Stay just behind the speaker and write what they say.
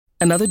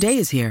Another day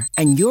is here,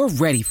 and you're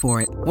ready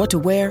for it. What to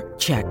wear?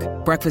 Check.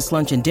 Breakfast,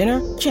 lunch, and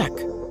dinner? Check.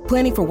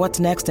 Planning for what's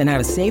next and how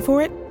to save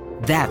for it?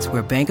 That's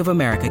where Bank of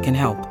America can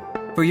help.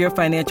 For your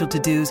financial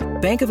to-dos,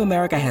 Bank of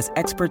America has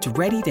experts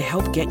ready to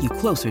help get you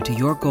closer to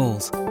your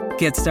goals.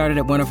 Get started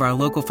at one of our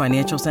local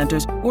financial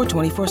centers or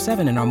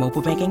 24/7 in our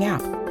mobile banking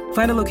app.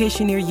 Find a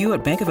location near you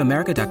at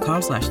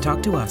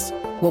bankofamerica.com/talktous.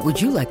 What would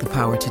you like the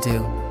power to do?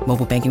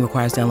 Mobile banking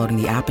requires downloading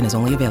the app and is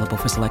only available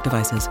for select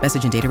devices.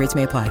 Message and data rates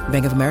may apply.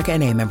 Bank of America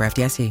N.A., member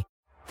FDIC.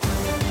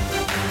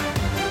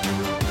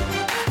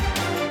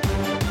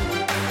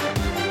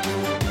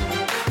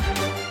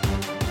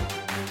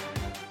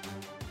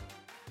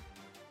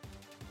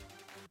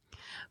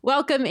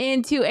 Welcome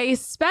into a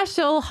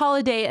special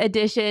holiday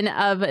edition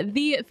of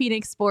the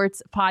Phoenix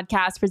Sports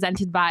Podcast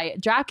presented by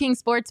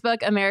DraftKings Sportsbook,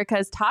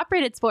 America's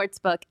top-rated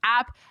sportsbook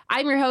app.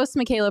 I'm your host,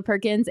 Michaela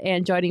Perkins,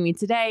 and joining me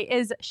today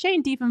is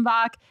Shane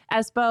Diefenbach,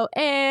 Espo,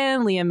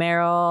 and Leah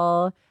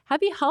Merrill.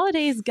 Happy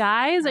holidays,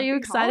 guys. Are you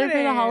excited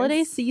for the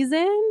holiday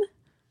season?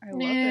 I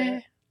love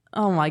it.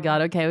 Oh my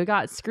God. Okay, we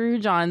got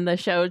Scrooge on the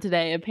show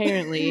today,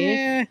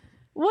 apparently.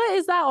 What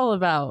is that all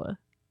about?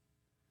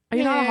 Are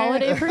you not a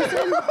holiday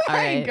person? Oh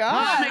my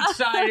God. I'm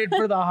excited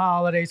for the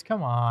holidays.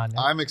 Come on.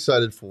 I'm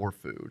excited for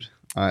food.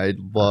 I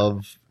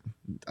love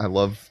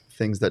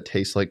things that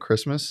taste like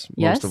Christmas,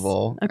 most of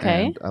all.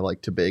 Okay. And I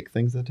like to bake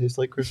things that taste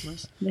like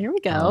Christmas. There we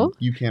go.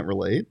 You can't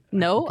relate.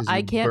 No, because you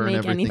I can't burn make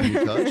everything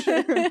anything.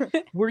 you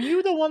touch. Were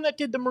you the one that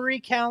did the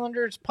Marie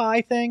Callender's pie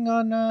thing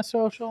on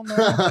social? No.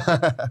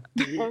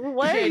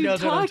 What are Shane you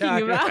knows what I'm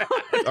talking about?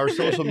 Our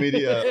social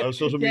media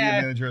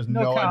Yeah, manager has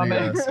no no idea.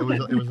 comments. It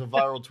was a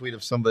viral tweet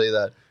of somebody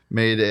that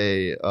made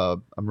a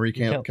Marie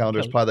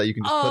Callender's pie that you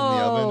can just put in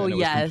the oven, and it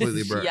was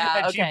completely burnt.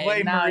 Yeah, And she okay.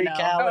 blamed Now I Marie know.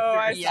 Callender Oh,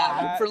 I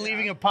saw that. for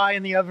leaving a pie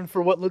in the oven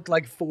for what looked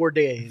like 4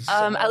 days.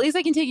 At least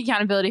I can take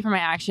accountability for my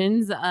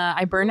actions.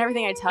 I burn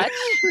everything I touch.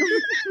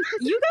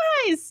 You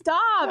guys,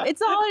 stop. It's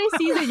the holiday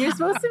season. You're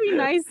supposed to be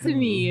nice to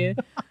me.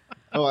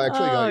 Oh, I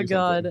actually got you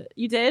God. something.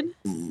 You did?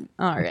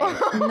 All right.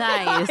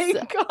 Nice. Oh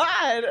my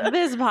God.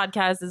 This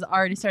podcast is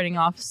already starting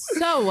off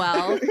so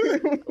well.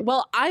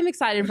 Well, I'm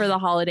excited for the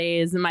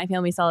holidays. My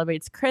family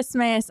celebrates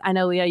Christmas. I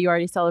know, Leah, you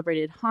already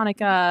celebrated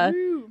Hanukkah,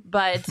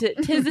 but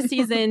 'tis the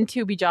season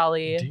to be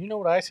jolly. Do you know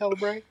what I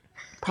celebrate?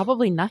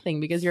 Probably nothing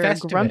because you're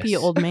Festivus. a grumpy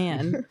old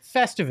man.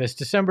 Festivus,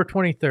 December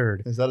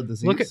 23rd. Is that a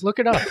disease? Look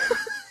it up.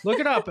 Look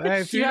it up.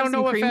 If Do you you have don't know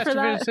some what cream for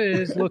that? Festivus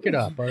is, look it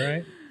up, all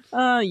right?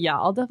 Yeah,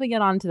 I'll definitely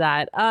get on to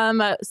that.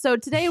 So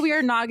today we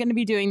are not going to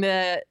be doing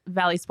the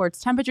Valley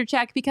Sports temperature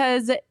check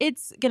because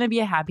it's going to be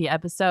a happy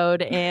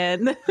episode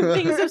and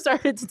things have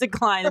started to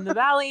decline in the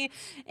Valley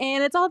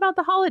and it's all about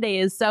the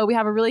holidays. So we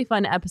have a really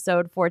fun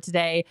episode for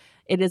today.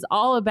 It is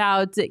all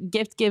about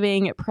gift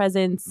giving,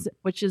 presents,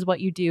 which is what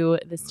you do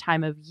this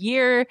time of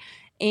year.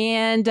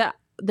 And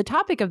the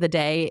topic of the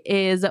day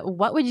is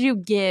what would you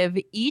give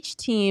each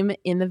team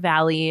in the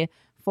Valley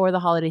for the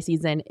holiday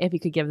season if you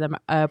could give them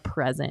a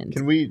present?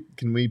 Can we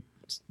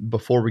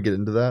before we get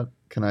into that,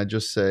 can I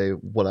just say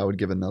what I would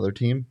give another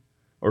team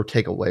or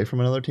take away from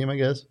another team, I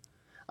guess?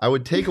 I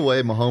would take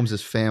away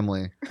Mahomes'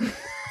 family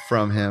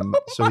from him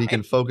so he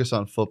can focus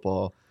on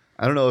football.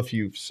 I don't know if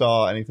you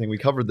saw anything. We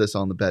covered this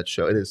on the Bet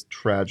Show. It is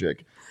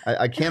tragic.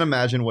 I can't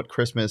imagine what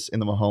Christmas in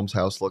the Mahomes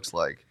house looks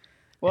like.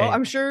 Well, Hey.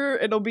 I'm sure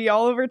it'll be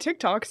all over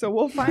TikTok, so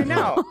we'll find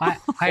out.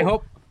 I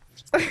hope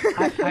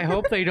I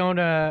hope they don't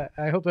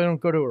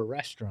go to a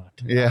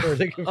restaurant. Yeah. Or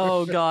they-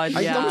 Oh God,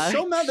 yeah. I'm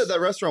so mad that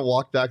restaurant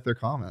walked back their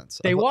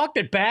comments. They walked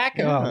it back?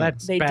 Yeah. Oh,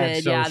 that's They bad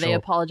did, yeah. They social.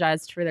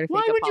 apologized for their fake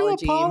Why would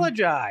apology. you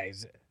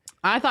apologize?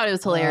 I thought it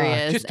was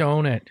hilarious. Just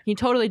own it. He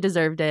totally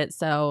deserved it.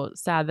 So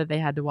sad that they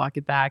had to walk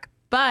it back.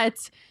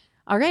 But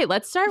all right,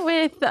 let's start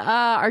with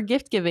our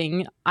gift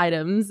giving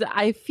items.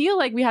 I feel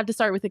like we have to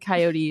start with the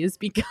Coyotes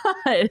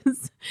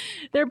because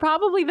they're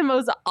probably the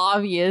most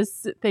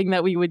obvious thing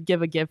that we would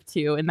give a gift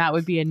to, and that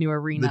would be a new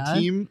arena. The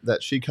team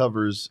that she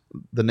covers,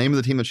 the name of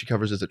the team that she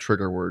covers is a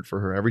trigger word for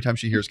her. Every time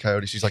she hears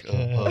Coyotes, she's like,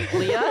 oh.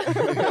 Leah?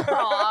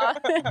 Aw.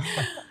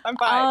 I'm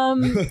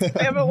fine.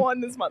 I haven't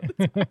won this month.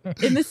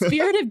 In the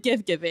spirit of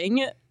gift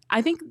giving,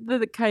 I think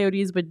the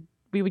Coyotes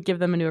we would give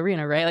them a new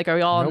arena, right? Like, are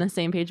we all on Nope. the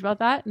same page about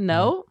that?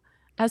 No?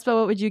 Espo,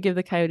 what would you give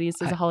the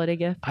Coyotes as a holiday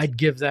gift? I'd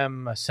give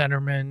them a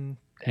centerman,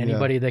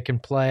 anybody that can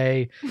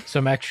play,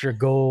 some extra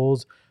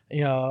goals.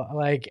 You know,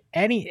 like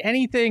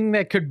anything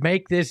that could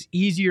make this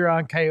easier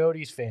on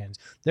Coyotes fans.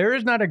 There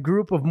is not a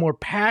group of more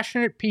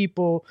passionate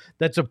people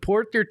that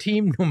support their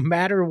team no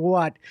matter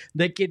what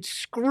that get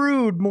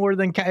screwed more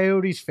than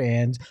Coyotes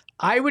fans.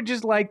 I would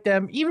just like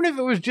them, even if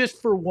it was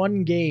just for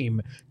one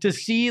game, to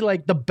see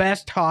like the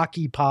best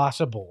hockey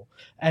possible.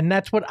 And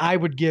that's what I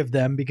would give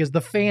them because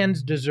the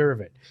fans deserve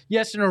it.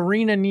 Yes, an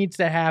arena needs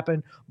to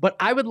happen, but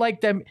I would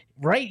like them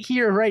right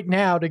here, right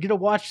now, to get to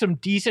watch some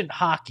decent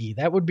hockey.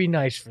 That would be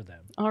nice for them.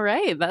 All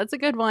right, that's a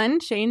good one.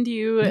 Shane, do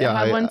you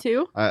have one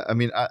too?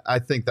 I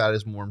think that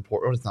is more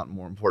important. Or it's not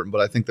more important, but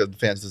I think that the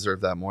fans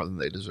deserve that more than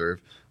they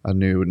deserve a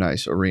new,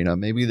 nice arena.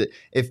 Maybe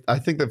I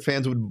think that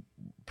fans would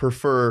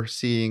prefer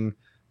seeing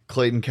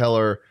Clayton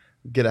Keller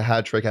get a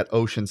hat trick at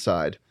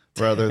Oceanside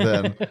rather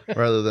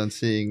than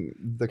seeing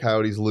the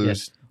Coyotes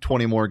lose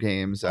 20 more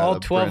games. All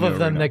 12 of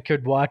them that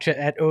could watch it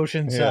at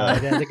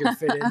Oceanside and they could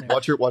fit in there.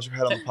 Watch your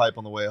head on the pipe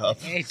on the way up.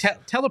 Hey,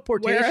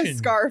 teleportation. Wear a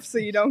scarf so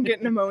you don't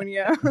get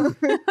pneumonia. It's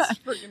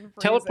freaking freezing.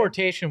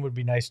 Teleportation would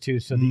be nice too,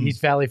 so the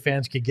East Valley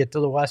fans could get to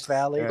the West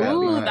Valley. Yeah,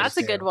 Ooh, nice. that's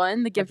a good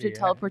one. The gift of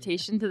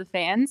teleportation to the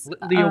fans.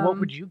 Leah, what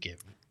would you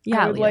give?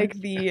 Yeah, I would Leah. like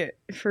the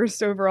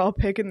first overall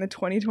pick in the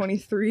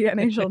 2023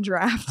 NHL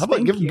draft. How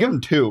about give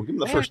him two? Give him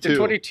the first two.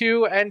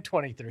 22 and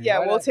 23. Yeah,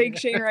 Why we'll not? take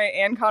Shane Wright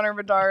and Connor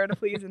Bedard,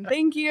 please, and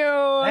thank you.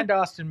 And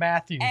Austin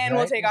Matthews. And right?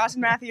 we'll take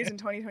Austin Matthews in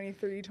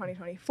 2023,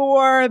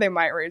 2024. They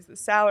might raise the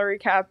salary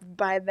cap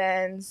by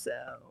then, so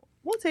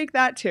we'll take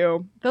that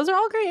too. Those are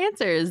all great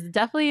answers.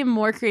 Definitely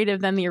more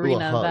creative than the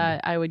arena hug.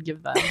 that I would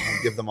give them.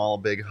 Give them all a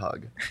big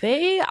hug.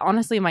 They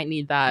honestly might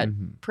need that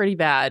pretty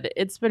bad.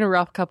 It's been a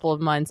rough couple of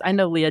months. I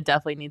know Leah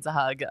definitely needs a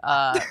hug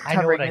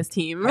covering this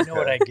team. I know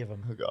what I'd give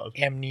them. Oh God.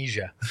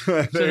 Amnesia.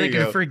 There So they you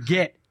can go.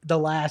 forget the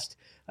last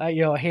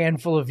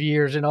handful of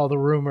years and all the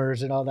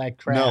rumors and all that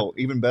crap. No,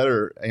 even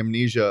better,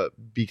 amnesia,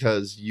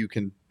 because you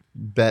can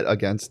bet on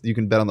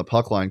the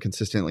puck line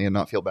consistently and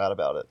not feel bad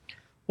about it.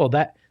 Well,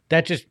 that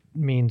just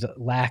means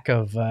lack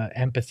of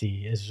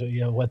empathy is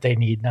what they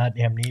need, not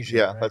amnesia.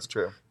 Yeah, right? that's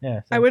true.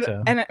 Yeah, I would,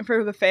 so. and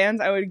for the fans,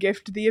 I would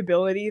gift the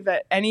ability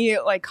that any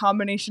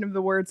combination of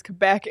the words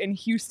Quebec and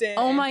Houston.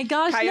 Oh my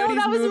gosh, no, Coyotes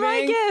that was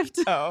my moving. gift.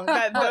 Oh,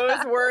 that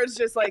those words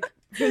just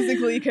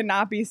physically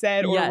cannot be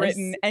said or Yes.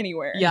 written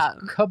anywhere. Yeah.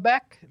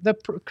 Quebec, the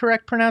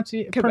correct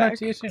pronunciation,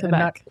 and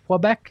not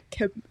Quebec.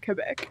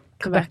 Quebec.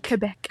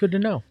 Quebec. Good to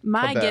know.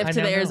 My Quebec. gift I to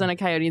the don't know. Arizona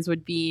Coyotes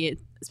would be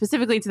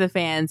specifically to the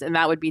fans, and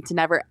that would be to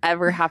never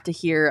ever have to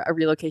hear a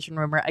relocation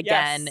rumor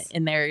again Yes.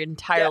 in their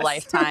entire Yes.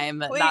 lifetime.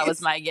 That was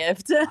Please. my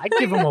gift. I'd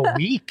give them a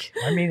week.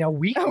 I mean, a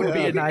week would be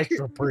yeah. a nice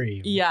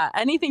reprieve. Yeah,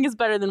 anything is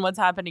better than what's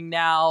happening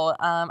now.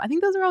 I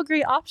think those are all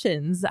great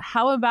options.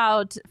 How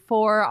about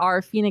for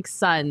our Phoenix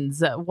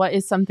Suns? What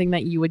is something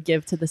that you would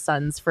give to the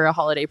Suns for a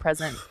holiday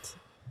present?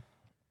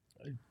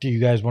 Do you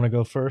guys want to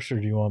go first, or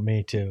do you want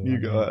me to? You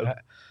go ahead.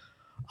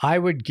 I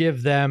would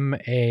give them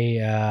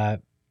the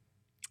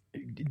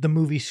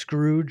movie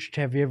Scrooged.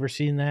 Have you ever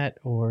seen that?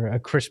 Or A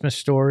Christmas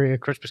Story, A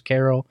Christmas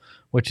Carol,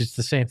 which is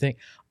the same thing.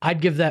 I'd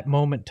give that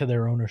moment to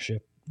their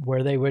ownership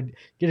where they would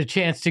get a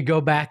chance to go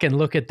back and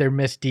look at their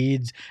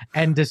misdeeds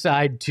and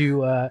decide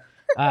to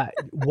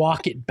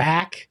walk it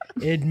back,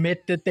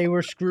 admit that they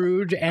were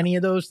Scrooge. Any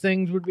of those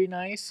things would be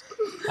nice.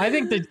 I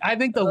think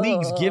the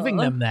league's giving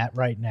them that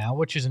right now,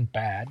 which isn't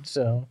bad.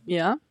 So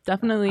Yeah,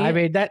 definitely. I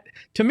mean, that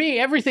to me,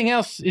 everything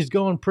else is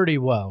going pretty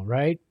well,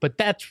 right? But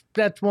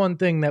that's one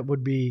thing that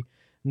would be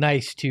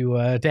nice to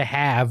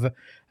have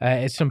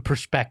some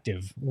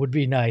perspective. Would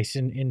be nice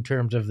in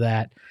terms of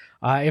that.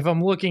 If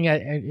I'm looking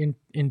at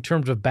in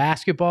terms of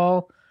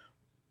basketball,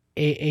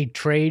 a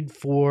trade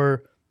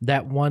for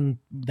that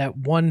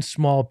one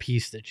small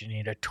piece that you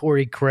need, a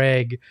Torrey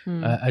Craig,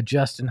 a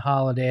Justin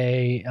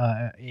Holiday,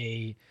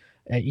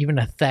 even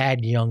a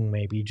Thad Young,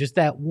 maybe just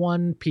that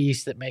one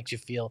piece that makes you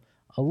feel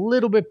a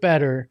little bit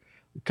better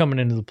coming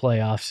into the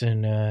playoffs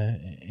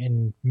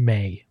in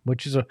May,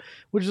 which is a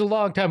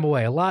long time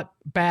away. A lot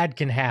bad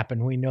can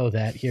happen. We know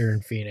that here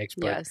in Phoenix,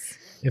 but Yes.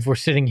 if we're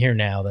sitting here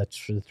now,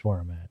 that's where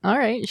I'm at. All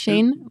right,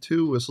 Shane.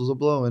 Two whistles a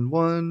blowing,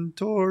 one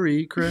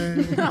Torrey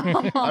Craig.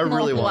 I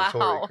really want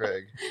Wow. Torrey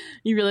Craig.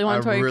 You really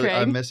want Torrey Craig?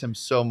 I miss him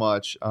so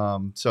much.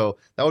 So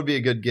that would be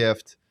a good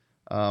gift.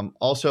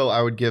 Also,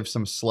 I would give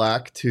some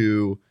slack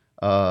to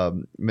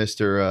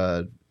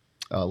Mr.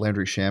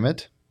 Landry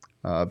Shamet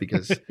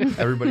because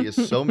everybody is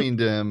so mean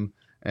to him,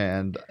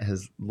 and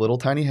his little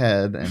tiny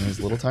head and his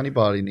little tiny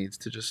body needs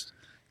to just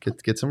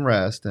get some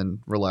rest and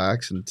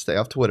relax and stay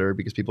off Twitter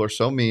because people are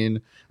so mean,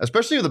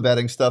 especially with the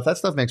betting stuff. That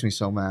stuff makes me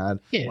so mad.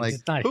 Yeah, Like,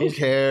 it's not who his-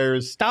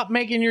 cares? Stop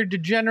making your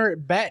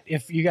degenerate bet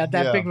if you got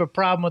that Yeah. big of a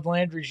problem with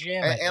Landry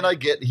Shamet. And I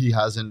get he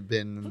hasn't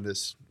been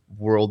this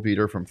world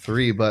beater from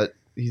three, but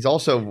he's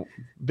also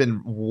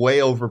been way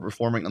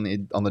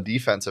overperforming on the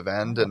defensive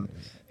end, and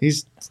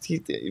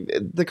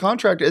the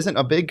contract isn't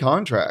a big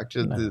contract.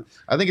 No.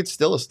 I think it's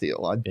still a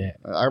steal. I Yeah.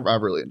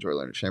 really enjoy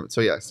Landry Shamet.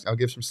 So yes, I'll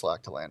give some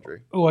slack to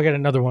Landry. Oh, I got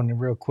another one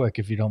real quick,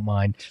 if you don't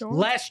mind. Sure.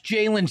 Less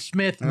Jalen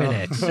Smith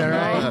minutes, all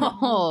right?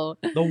 Oh,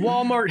 The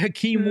Walmart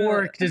Hakeem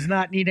Warwick does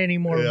not need any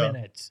more Yeah.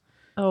 minutes.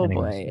 oh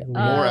Anyways, boy.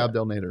 More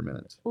Abdel Nader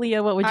minutes.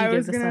 Leah, what would you I give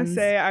was the going to Suns?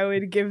 say I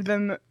would give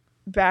them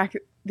back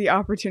the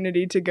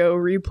opportunity to go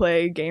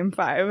replay Game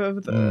 5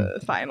 of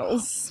the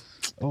finals.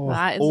 Oh,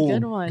 That is a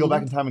good one. Go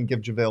back in time and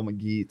give JaVale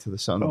McGee to the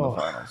Sun in oh,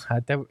 the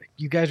finals.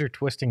 you guys are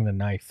twisting the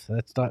knife.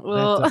 That's not.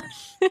 Well,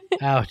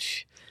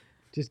 Ouch.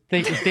 Just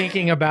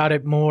thinking about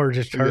it more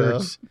just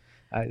hurts.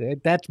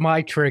 That's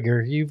my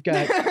trigger. You've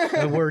got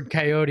the word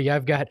coyote.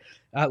 I've got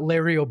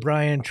Larry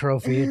O'Brien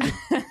trophy.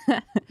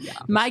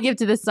 my gift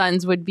to the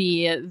Suns would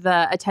be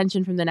the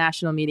attention from the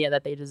national media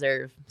that they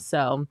deserve.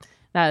 So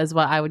that is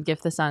what I would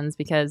gift the Suns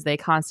because they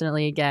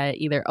constantly get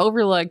either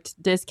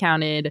overlooked,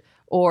 discounted,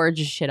 or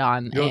just shit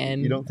on. You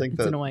and don't think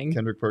it's that annoying.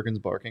 Kendrick Perkins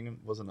barking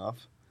was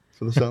enough?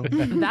 for the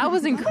Suns? That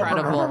was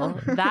incredible.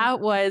 That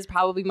was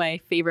probably my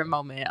favorite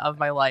moment of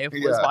my life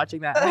was Yeah.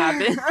 watching that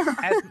happen.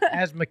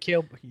 As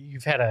Mikal,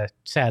 you've had a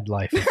sad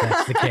life if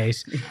that's the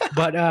case.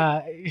 But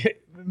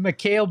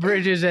Mikal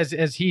Bridges,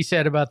 as he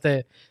said about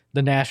the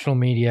national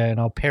media, and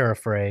I'll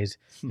paraphrase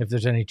if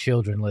there's any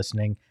children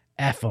listening,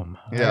 F them,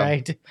 Yeah. all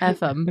right? F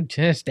them.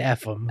 Just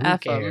F them. Who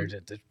F 'em. cares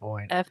at this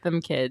point? F them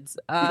kids.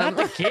 Not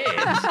the kids,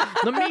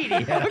 the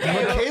media.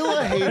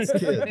 Michaela hates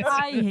kids.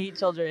 I hate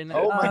children.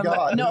 Oh my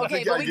God. No, I okay,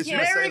 think but I we just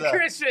can't. missed Merry that.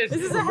 Christmas.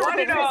 This is a One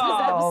happy and Christmas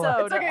all.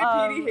 episode. It's okay.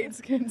 Petey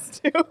hates kids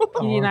too.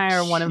 Petey and I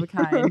are one of a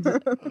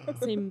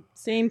kind.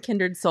 Same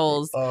kindred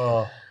souls.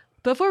 Oh,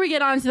 Before we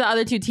get on to the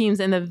other two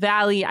teams in the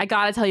Valley, I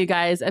gotta tell you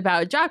guys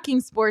about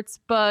DraftKings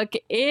Sportsbook.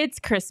 It's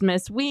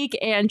Christmas week,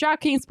 and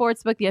DraftKings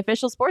Sportsbook, the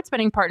official sports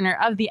betting partner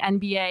of the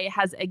NBA,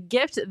 has a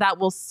gift that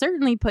will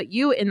certainly put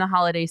you in the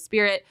holiday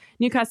spirit.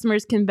 New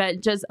customers can bet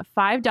just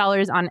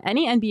 $5 on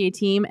any NBA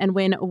team and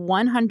win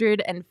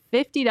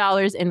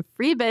 $150 in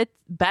free bets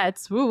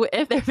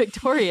if they're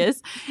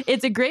victorious.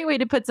 It's a great way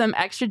to put some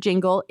extra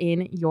jingle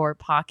in your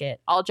pocket.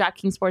 All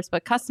DraftKings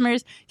Sportsbook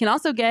customers can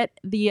also get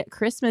into the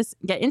Christmas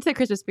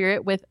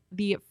spirit with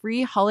the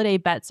free holiday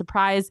bet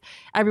surprise.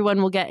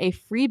 Everyone will get a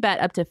free bet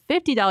up to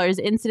 $50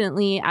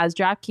 instantly as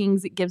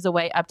DraftKings gives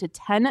away up to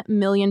 $10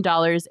 million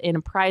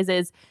in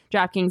prizes.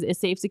 DraftKings is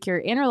safe,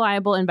 secure, and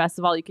reliable. And best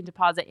of all, you can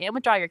deposit and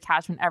withdraw your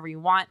cash whenever you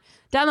want.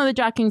 Download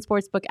the DraftKings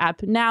Sportsbook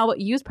app now.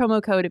 Use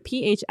promo code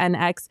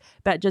PHNX.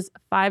 Bet just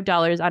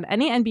 $5 on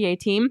any NBA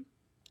team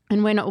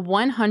and win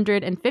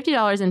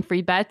 $150 in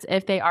free bets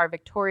if they are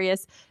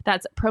victorious.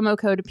 That's promo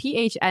code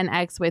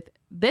PHNX with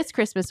this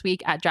Christmas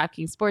week at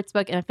DraftKings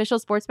Sportsbook, an official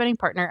sports betting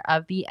partner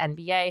of the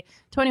NBA.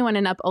 21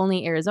 and up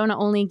only, Arizona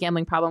only.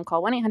 Gambling problem?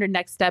 Call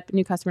 1-800-NEXT-STEP.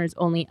 New customers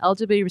only.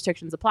 Eligibility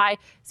restrictions apply.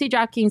 See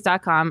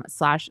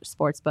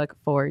DraftKings.com/sportsbook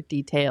for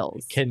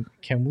details.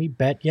 Can we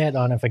bet yet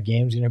on if a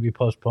game's going to be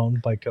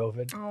postponed by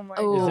COVID? Oh my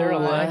Oh. Is there a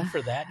God. line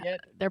for that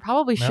yet? There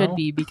probably No? should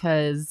be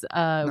because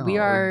no, we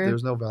are.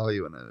 There's no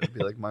value in it. It'd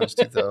be like minus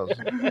 2,000.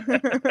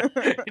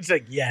 It's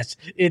like, yes,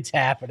 it's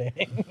happening.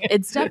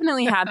 It's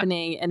definitely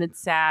happening, and it's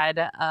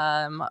sad.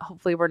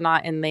 Hopefully, we're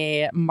not in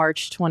the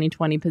March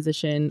 2020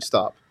 position.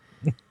 Stop.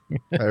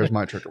 There's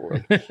my trigger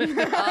word.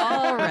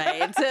 All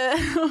right,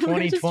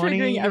 we're just 2020,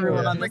 triggering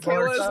everyone yeah. on this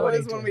Michaela's episode.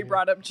 was when we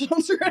brought up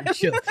children.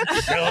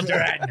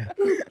 Children.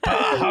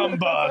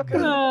 Humbug.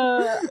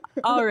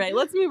 All right,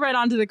 let's move right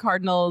on to the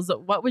Cardinals.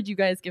 What would you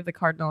guys give the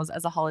Cardinals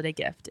as a holiday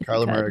gift? if you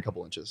Kyler could? Murray a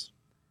couple inches.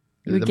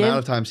 You The would amount give-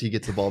 of times he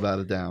gets the ball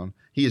batted down.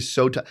 He is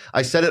so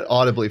I said it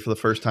audibly for the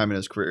first time in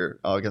his career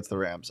against the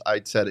Rams.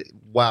 I said,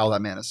 wow,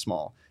 that man is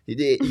small.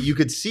 You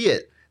could see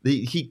it.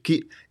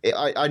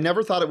 I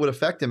never thought it would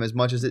affect him as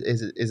much as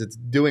it's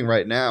doing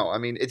right now. I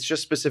mean, it's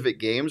just specific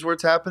games where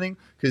it's happening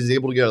because he's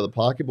able to get out of the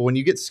pocket. But when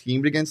you get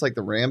schemed against like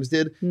the Rams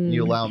did, and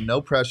you allow him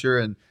no pressure,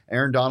 and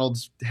Aaron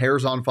Donald's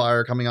hair's on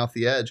fire coming off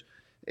the edge,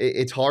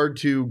 it's hard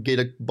to get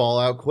a ball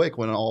out quick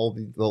when all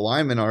the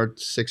linemen are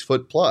 6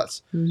 foot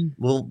plus. Mm.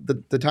 Well,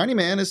 the tiny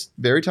man is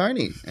very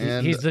tiny,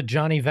 and He's the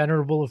Johnny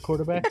Venerable of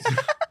quarterbacks.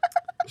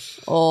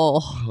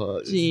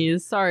 Oh,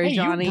 geez. Sorry, Hey,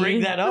 Johnny. you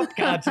bring that up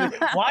constantly.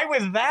 Why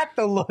was that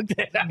the look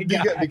that I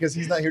got? because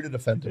he's not here to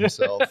defend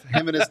himself.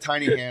 Him and his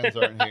tiny hands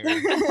aren't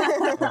here.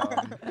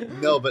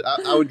 No, but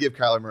I would give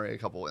Kyler Murray a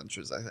couple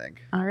inches, I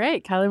think. All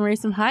right, Kyler Murray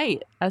some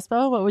height.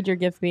 Espo, what would your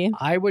gift be?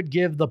 I would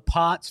give the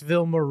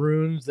Pottsville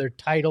Maroons their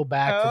title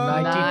back from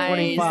Oh,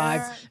 1925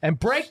 nice. and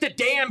break the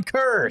damn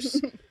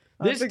curse.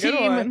 That's a good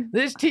one.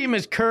 This team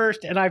is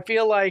cursed, and I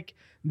feel like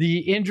the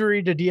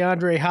injury to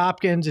DeAndre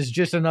Hopkins is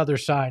just another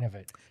sign of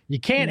it. You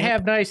can't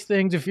have nice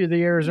things if you're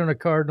the Arizona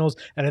Cardinals,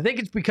 and I think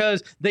it's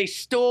because they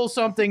stole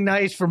something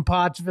nice from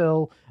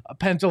Pottsville,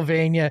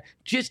 Pennsylvania.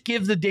 Just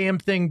give the damn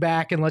thing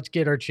back and let's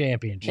get our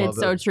championship. It's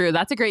so true.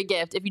 That's a great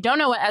gift. If you don't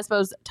know what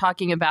Espo's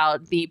talking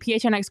about, the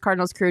PHNX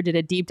Cardinals crew did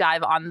a deep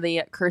dive on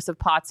the Curse of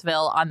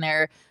Pottsville on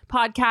their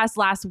podcast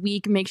last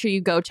week. Make sure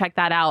you go check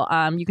that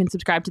out. You can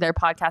subscribe to their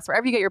podcast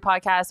wherever you get your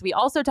podcasts. We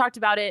also talked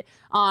about it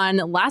on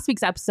last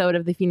week's episode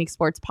of the Phoenix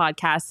Sports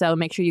Podcast, so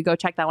make sure you go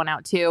check that one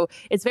out too.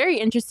 It's very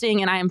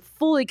interesting, and I am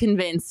fully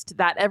convinced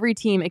that every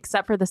team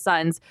except for the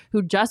Suns,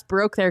 who just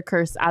broke their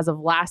curse as of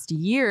last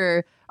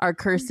year, are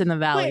cursed in the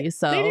Valley. Wait,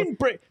 So they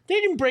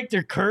didn't break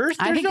their curse.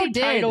 I There's think no they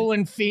did. title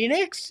in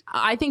Phoenix.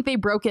 I think they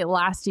broke it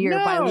last year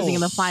by No. losing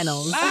in the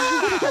finals.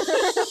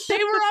 They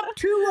were up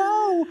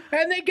 2-0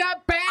 and they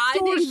got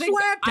backdoor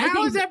swept.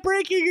 How is that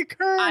breaking a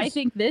curse? I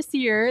think this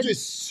year,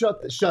 Just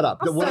shut up.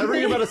 Whatever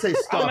you're about to say,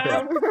 stop it.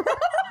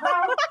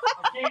 I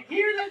can't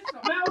hear this.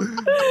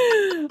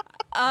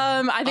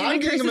 I'm out. I think I'm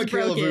the curse getting a is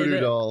Michaela broken. Voodoo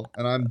doll,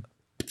 and I'm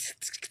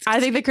I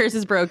think the curse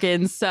is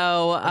broken. So,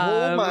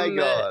 Oh my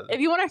God. if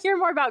you want to hear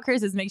more about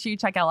curses, make sure you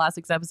check out last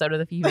week's episode of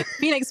the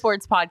Phoenix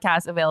Sports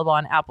Podcast, available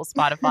on Apple,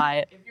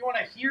 Spotify. If you want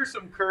to hear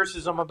some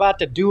curses, I'm about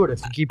to do it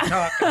if you keep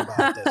talking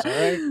about this, all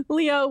right?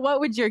 Leo, what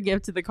would your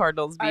gift to the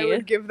Cardinals be? I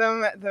would give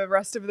them the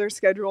rest of their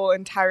schedule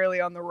entirely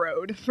on the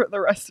road for the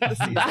rest of the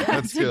season.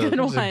 That's a good. good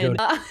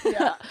That's a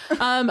good-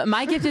 one.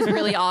 My gift is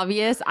really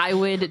obvious. I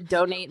would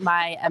donate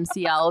my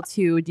MCL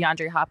to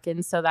DeAndre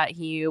Hopkins so that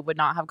he would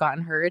not have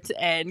gotten hurt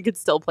and could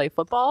still play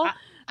football.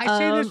 I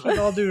say this with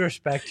all due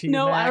respect to you,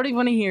 No, I Mac. don't even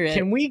want to hear it.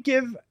 Can we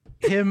give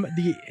him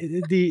the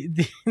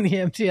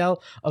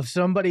MCL of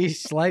somebody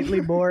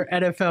slightly more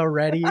NFL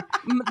ready?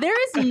 There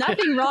is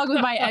nothing wrong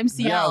with my MCL.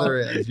 Yeah, there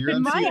is. Your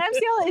My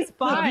MCL is Have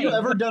fine. you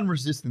ever done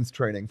resistance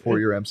training for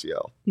your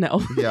MCL?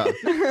 No. Yeah.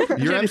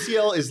 Your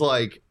MCL is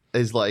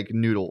like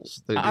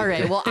noodles. All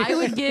right. Well, I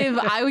would give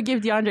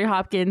DeAndre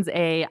Hopkins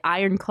a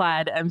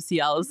ironclad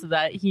MCL so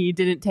that he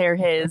didn't tear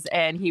his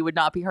and he would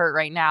not be hurt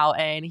right now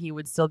and he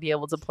would still be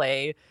able to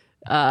play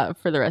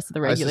for the rest of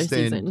the regular I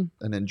sustained season.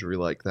 an injury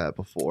like that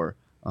before.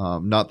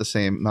 Not the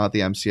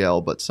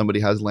MCL, but somebody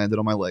has landed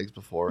on my legs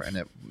before and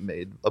it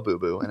made a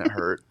boo-boo and it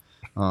hurt.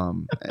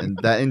 And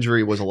that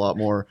injury was a lot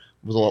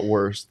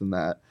worse than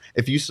that.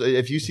 If you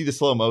see the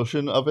slow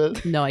motion of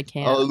it, No, I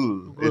can't.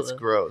 oh, it's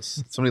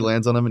gross. Somebody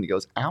lands on him and he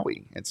goes,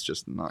 "Owie!" It's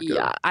just not good.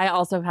 Yeah, I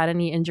also have had a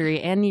knee injury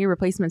and knee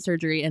replacement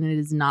surgery, and it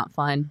is not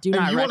fun. Do And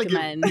not you want to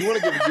recommend. give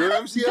your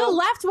MCL? The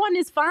left one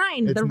is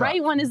fine. It's The not.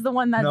 right one is the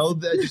one that's No,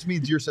 that just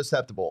means you're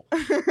susceptible. all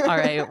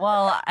right.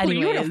 Well, Wait,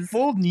 you had a anyways,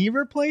 full knee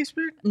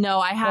replacement? no,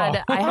 I had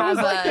Oh. I have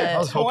I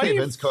was a hoping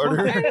Vince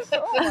Carter.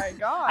 Oh my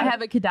God. I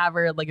have a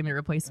cadaver ligament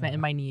replacement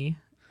in my knee.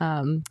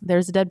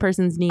 There's a dead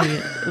person's knee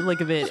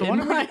ligament So in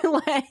what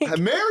my leg.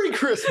 Merry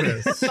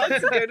Christmas.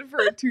 That's good for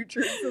a two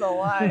truths and a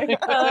lie.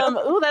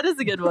 Oh, that is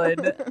a good one.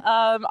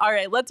 All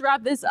right, let's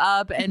wrap this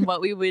up and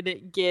what we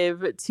would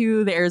give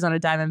to the Arizona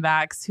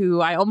Diamondbacks,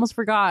 who I almost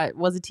forgot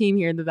was a team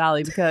here in the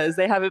Valley because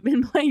they haven't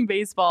been playing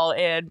baseball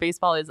and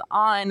baseball is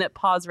on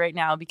pause right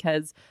now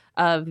because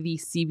of the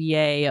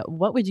CBA.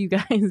 What would you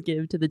guys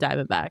give to the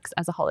Diamondbacks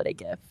as a holiday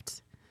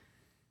gift?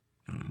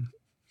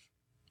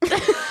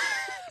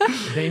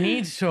 They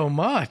need so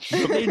much.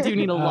 They do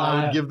need a I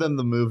lot. would give them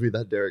the movie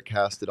that Derek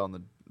casted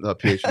on the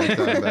PHNX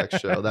Diamondbacks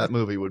show. That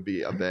movie would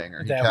be a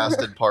banger. He That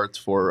casted parts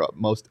for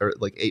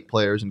like 8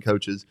 players and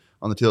coaches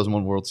on the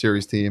 2001 World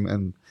Series team,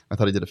 and I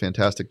thought he did a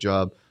fantastic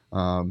job.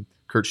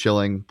 Kurt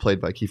Schilling, played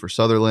by Kiefer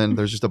Sutherland.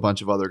 There's just a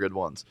bunch of other good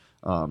ones.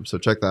 So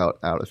check that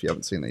out if you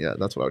haven't seen it yet.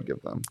 That's what I would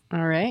give them.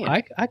 All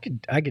right. I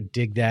could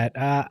dig that.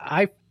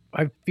 I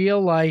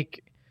feel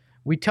like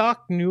we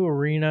talked new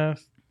arena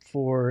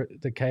for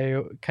the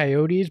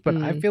Coyotes, but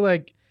I feel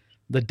like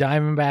the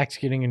Diamondbacks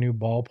getting a new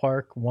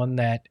ballpark, one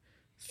that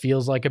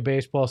feels like a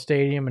baseball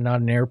stadium and not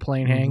an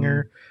airplane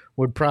hangar,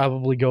 would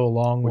probably go a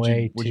long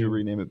way. Would you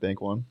rename it Bank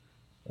One?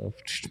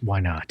 Why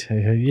not?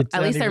 It's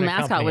At not least their even a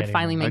mascot company would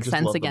finally anymore. make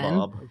sense love the again.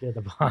 Bob. Yeah,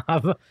 the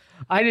Bob.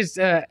 I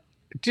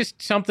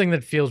just something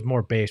that feels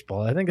more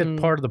baseball. I think that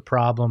part of the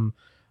problem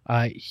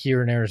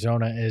here in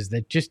Arizona is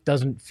that just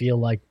doesn't feel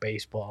like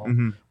baseball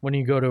when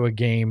you go to a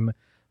game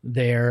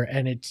there,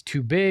 and it's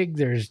too big.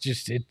 There's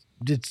just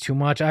it's too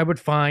much. I would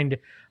find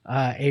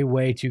a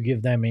way to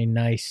give them a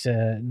nice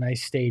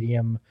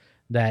stadium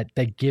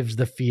that gives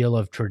the feel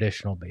of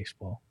traditional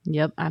baseball.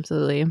 Yep,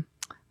 absolutely.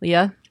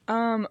 Leah?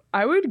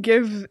 I would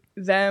give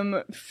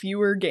them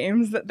fewer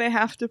games that they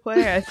have to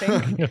play. I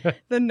think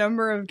the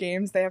number of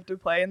games they have to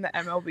play in the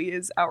MLB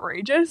is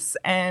outrageous,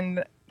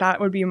 and that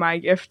would be my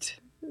gift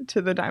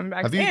to the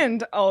Diamondbacks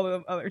and all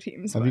the other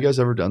teams. Have you guys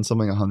ever done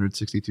something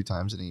 162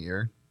 times in a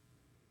year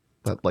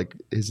that like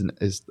is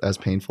as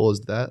painful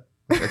as that?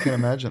 Like, I can't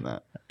imagine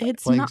that.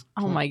 It's Playing- not.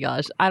 Oh my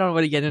gosh. I don't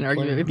want to get in an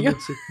argument with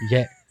you.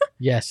 Yeah,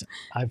 yes,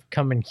 I've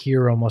come in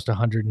here almost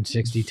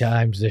 160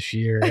 times this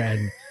year,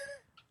 and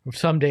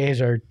some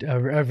days are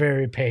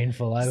very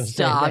painful. I will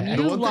Stop. say that.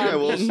 The You one thing I love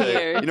will being say,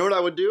 here. you know what I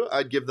would do?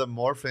 I'd give them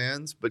more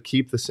fans, but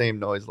keep the same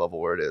noise level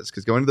where it is.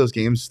 Because going to those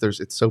games,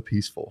 it's so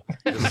peaceful.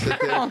 Just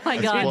sit there, Oh my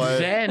it's God. quiet.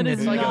 Zen. That is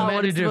It's like a not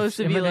what it's meditative- supposed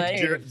to be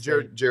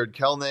like. Jared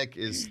Kelnick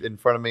is in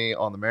front of me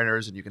on the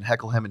Mariners, and you can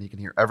heckle him, and he can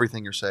hear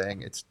everything you're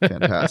saying. It's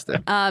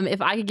fantastic. If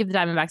I could give the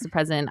Diamondbacks a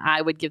present,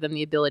 I would give them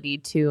the ability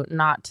to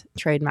not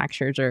trade Max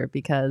Scherzer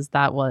because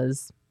that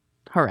was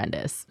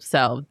horrendous.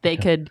 So they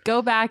could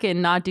go back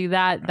and not do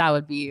that. That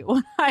would be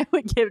what I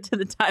would give to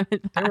the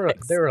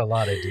Diamondbacks. There were a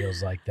lot of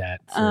deals like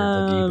that for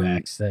the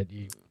D-backs that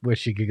you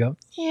wish you could go,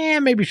 yeah,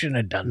 maybe shouldn't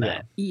have done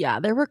that.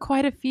 Yeah, there were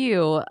quite a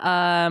few.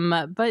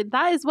 But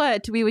that is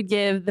what we would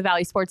give the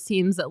Valley sports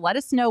teams. Let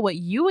us know what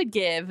you would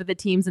give the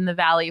teams in the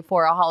Valley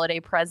for a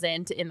holiday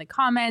present in the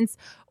comments.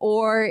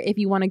 Or if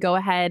you want to go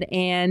ahead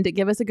and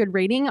give us a good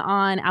rating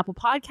on Apple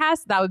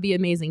Podcasts, that would be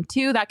amazing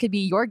too. That could be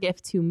your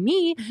gift to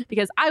me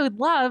because I would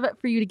love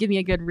for you to give me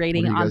a good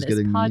rating What are you on guys this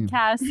getting me?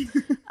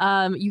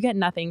 podcast. You get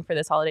nothing for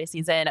this holiday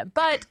season,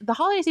 but the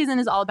holiday season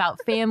is all about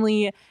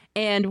family.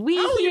 And we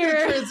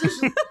here.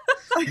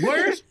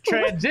 Worst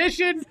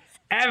transition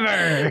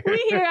ever.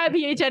 We here at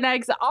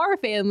PHNX are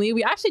family.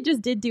 We actually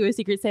just did do a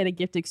Secret Santa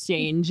gift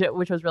exchange,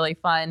 which was really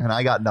fun. And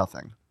I got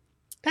nothing.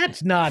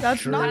 That's not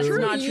true. That's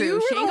not true.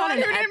 You Shane got an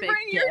didn't epic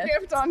bring your gift.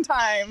 gift on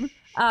time.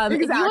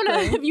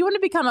 If you want to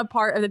become a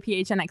part of the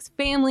PHNX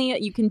family,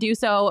 you can do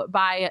so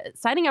by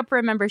signing up for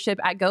a membership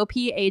at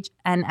gophnx.com.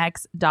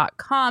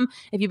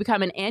 If you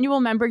become an annual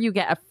member, you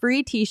get a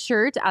free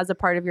t-shirt as a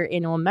part of your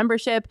annual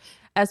membership.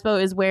 Espo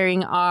is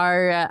wearing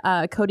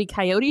our Cody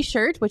Coyote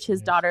shirt, which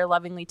his daughter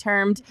lovingly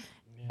termed.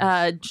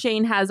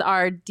 Shane has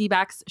our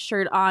D-backs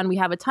shirt on. We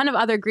have a ton of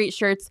other great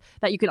shirts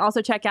that you can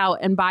also check out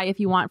and buy if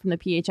you want from the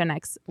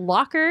PHNX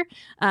locker.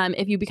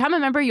 If you become a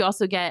member, you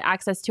also get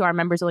access to our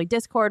members only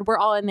Discord. We're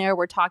all in there.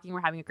 We're talking.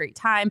 We're having a great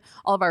time.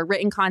 All of our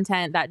written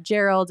content that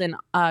Gerald and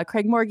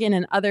Craig Morgan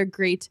and other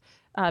great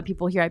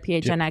people here at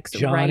PHNX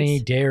Johnny,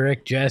 write.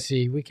 Derek,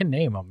 Jesse, we can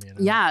name them. You know?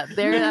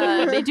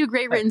 Yeah, they do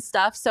great written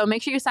stuff. So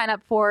make sure you sign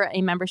up for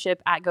a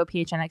membership at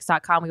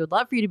gophnx.com. We would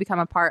love for you to become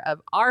a part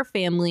of our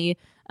family.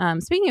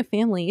 Speaking of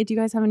family, do you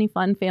guys have any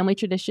fun family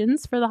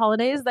traditions for the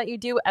holidays that you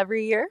do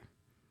every year?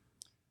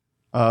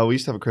 We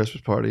used to have a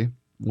Christmas party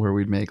where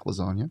we'd make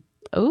lasagna.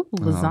 Oh,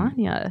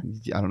 lasagna.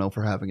 I don't know if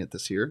we're having it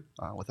this year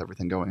with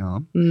everything going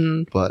on,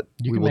 Mm. but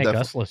You we can will make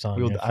definitely. us lasagna. if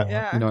you want.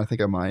 Yeah. I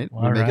think I might.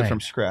 All We make it right.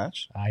 from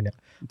scratch. I know.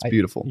 It's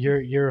beautiful.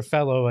 You're a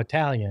fellow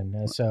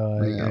Italian,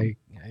 so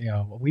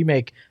Yeah. we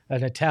make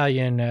an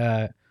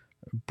Italian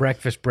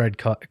breakfast bread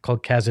called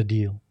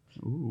quesadilla.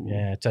 Ooh.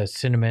 Yeah, it's a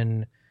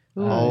cinnamon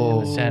in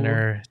Oh. the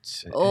center.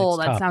 It's That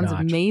top sounds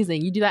notch.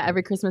 amazing. You do that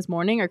every Christmas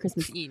morning or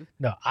Christmas Eve?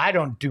 No, I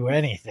don't do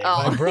anything.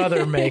 Oh. My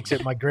brother makes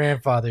it. My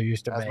grandfather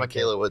used to As make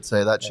Michaela would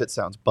say, that shit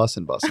sounds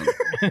bussin'.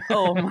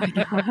 Oh my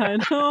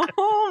god.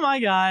 Oh my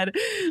god.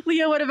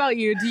 Leah, what about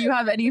you? Do you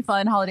have any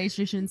fun holiday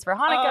traditions for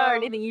Hanukkah or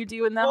anything you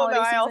do in the holiday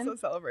I season? also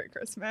celebrate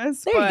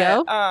Christmas. There you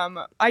go.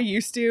 I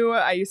used to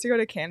go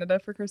to Canada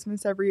for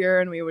Christmas every year,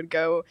 and we would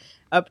go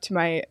up to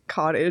my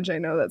cottage. I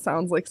know that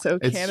sounds like so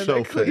It's Canada so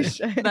fake.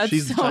 cliche. That's I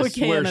so swear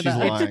Canada. she's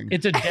lying.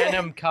 It's a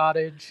denim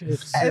cottage.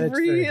 It's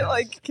Every very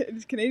nice.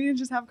 Canadians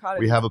just have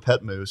cottages. We have a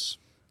pet moose.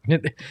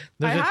 There's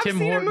I have a Tim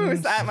seen Hortons. a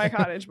moose at my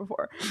cottage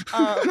before,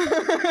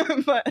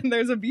 but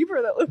there's a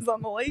beaver that lives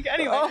on the lake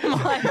anyway. Oh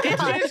my It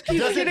god. just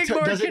keeps getting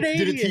more Did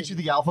Canadian. it teach you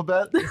the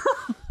alphabet?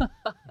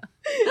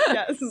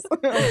 Yes.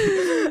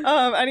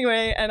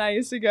 Anyway, and I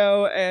used to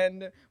go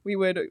and we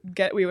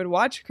would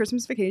watch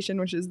Christmas Vacation,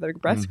 which is the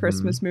best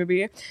Christmas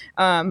movie,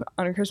 on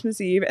a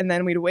Christmas Eve, and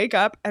then we'd wake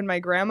up and my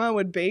grandma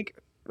would bake.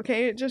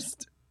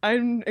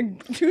 I'm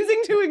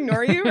choosing to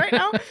ignore you right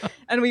now.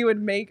 And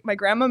my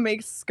grandma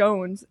makes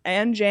scones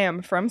and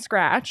jam from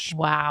scratch.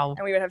 Wow.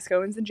 And we would have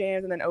scones and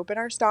jams and then open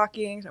our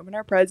stockings, open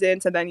our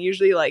presents, and then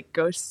usually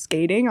go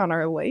skating on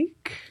our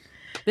lake.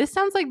 This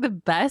sounds like the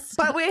best.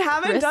 But we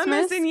haven't done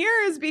this Christmas? in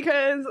years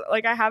because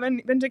I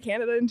haven't been to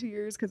Canada in 2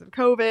 years because of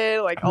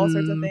COVID, all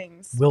sorts of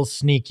things. We'll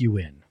sneak you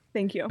in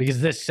Thank you. because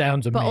this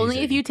sounds amazing. But only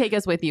if you take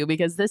us with you,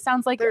 because this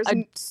sounds like There's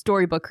a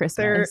storybook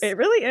Christmas. It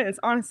really is,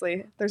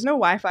 honestly. There's no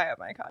Wi-Fi at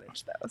my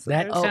cottage though. So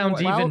That there's sounds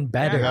no- even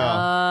better.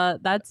 Yeah.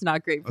 That's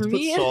not great for Let's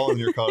put me. Saul in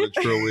your cottage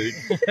for a week.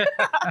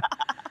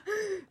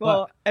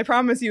 Well, I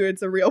promise you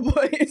it's a real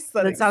place.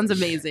 That sounds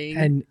amazing.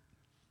 And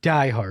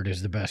Die Hard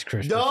is the best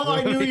Christmas. No,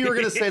 I knew you were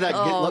going to say that.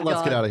 Oh,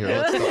 Let's get God. out of here.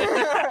 Let's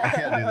stop. I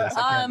can't do this.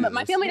 I can't do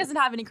My this. family doesn't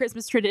have any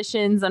Christmas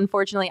traditions,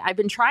 unfortunately. I've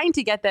been trying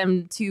to get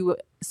them to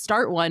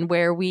start one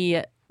where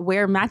we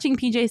wear matching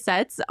PJ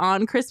sets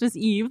on Christmas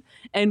Eve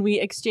and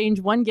we exchange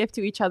one gift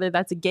to each other.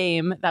 That's a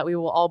game that we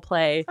will all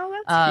play Oh,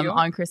 that's cute.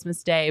 on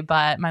Christmas Day,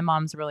 but my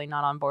mom's really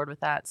not on board with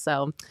that.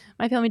 So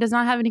my family does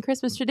not have any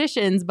Christmas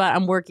traditions, but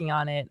I'm working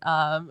on it.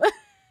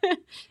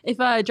 If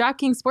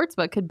DraftKings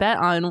Sportsbook could bet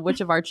on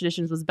which of our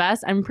traditions was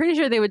best, I'm pretty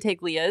sure they would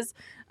take Leah's.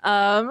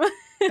 As well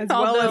as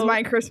although-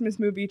 my Christmas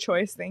movie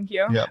choice. Thank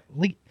you. Yeah.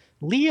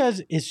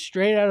 Leah's is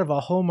straight out of a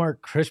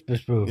Hallmark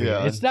Christmas movie.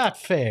 Yeah. It's not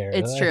fair.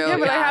 It's true. Yeah,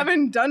 but I Yeah.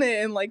 haven't done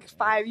it in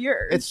 5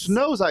 years. It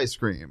snows ice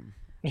cream.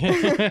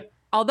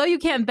 Although you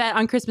can't bet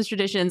on Christmas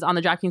traditions on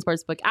the DraftKings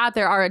Sportsbook app,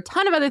 there are a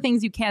ton of other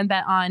things you can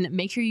bet on.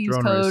 Make sure you use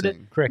Drone code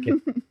racing.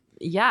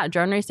 Cricket.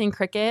 drone racing,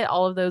 cricket,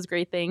 all of those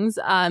great things.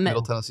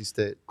 Middle Tennessee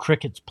State.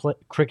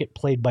 Cricket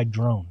played by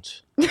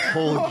drones.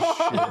 Holy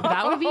shit.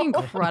 That would be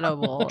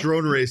incredible.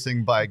 Drone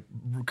racing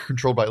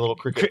controlled by little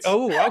crickets.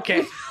 Oh,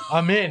 okay.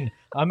 I'm in.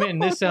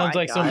 This sounds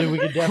my like God. something we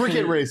could definitely.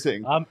 Cricket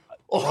racing.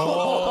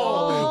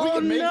 Oh, we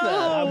can make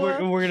that.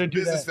 we're gonna do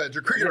Business that.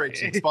 venture. Cricket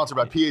racing, sponsored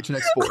by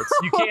PHNX Sports.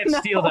 You can't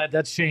steal that.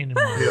 That's Shane and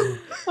me. Yep.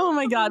 Oh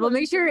my God. Well,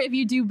 make sure if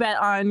you do bet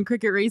on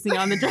cricket racing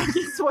on the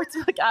DraftKings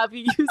Sportsbook app,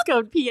 you use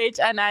code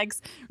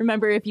PHNX.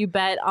 Remember, if you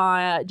bet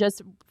on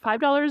just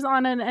 $5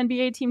 on an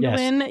NBA team to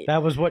win.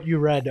 That was what you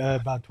read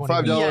about 20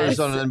 $5 Yes.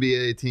 on an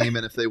NBA team,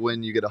 and if they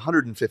win, you get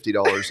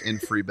 $150 in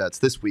free bets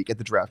this week at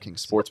the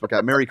DraftKings Sportsbook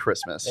app. Merry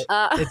Christmas.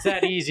 It's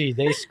that easy.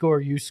 They score,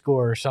 you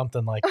score, or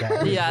something like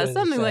that. Yeah,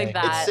 something like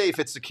that. It's safe,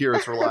 it's secure,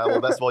 it's reliable.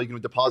 Best of all, you can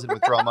deposit and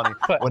withdraw money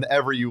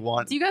whenever you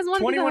want. Do you guys want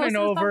to be the 21 host and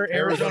of this over, podcast?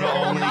 Arizona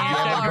only.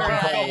 All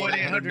right.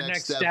 1-800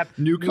 next step.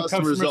 New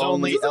customers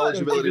only.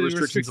 Eligibility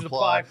restrictions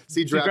apply.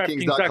 See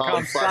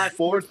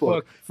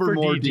DraftKings.com/sportsbook for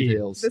more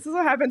details. This is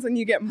what happens when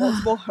you get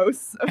multiple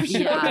hosts of shows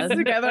Yeah.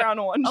 together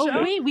on one show.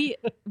 Oh wait,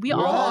 we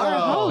all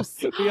are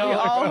hosts. We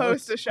all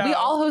host a show. We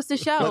all host a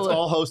show. Let's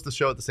all host the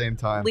show at the same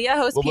time. Leah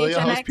hosts Leah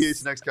hosts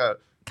PHNX PHNX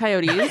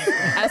Coyotes.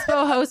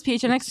 Espo hosts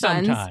PHNX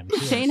Suns. Sometimes,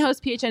 yes. Shane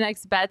hosts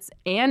PHNX Bets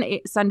and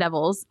Sun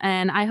Devils.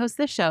 And I host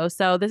this show.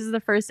 So this is the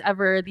first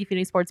ever The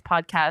Phoenix Sports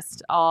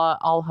Podcast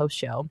all host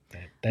show.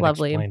 That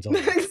Lovely. explains a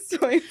lot.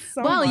 Explains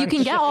so Well, you much.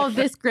 can get all of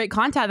this great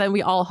content that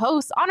we all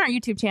host on our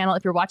YouTube channel.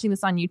 If you're watching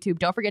this on YouTube,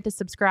 don't forget to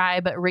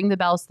subscribe, ring the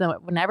bell so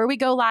that whenever we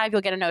go live, you'll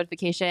get a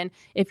notification.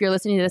 If you're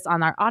listening to this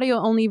on our audio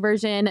only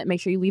version,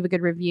 make sure you leave a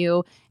good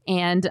review.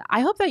 And I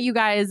hope that you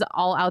guys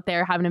all out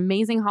there have an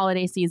amazing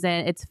holiday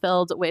season. It's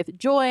filled with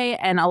joy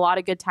and a lot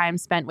of good time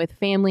spent with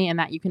family, and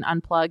that you can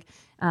unplug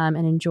and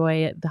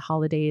enjoy the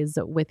holidays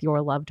with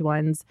your loved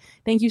ones.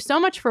 Thank you so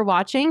much for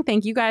watching.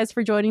 Thank you guys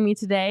for joining me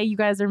today. You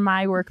guys are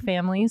my work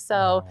family.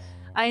 So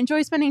I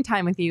enjoy spending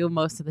time with you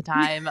most of the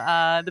time.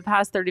 The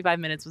past 35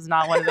 minutes was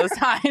not one of those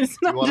times.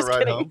 Do you want to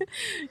ride home?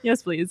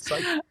 Yes, please.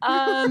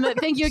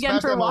 Thank you again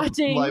Smash for that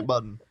watching. like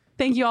button.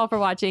 Thank you all for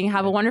watching.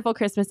 Have a wonderful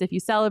Christmas if you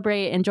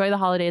celebrate. Enjoy the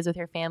holidays with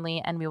your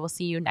family, and we will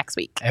see you next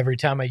week. Every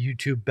time a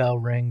YouTube bell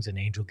rings, an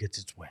angel gets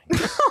its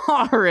wings.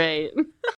 All right.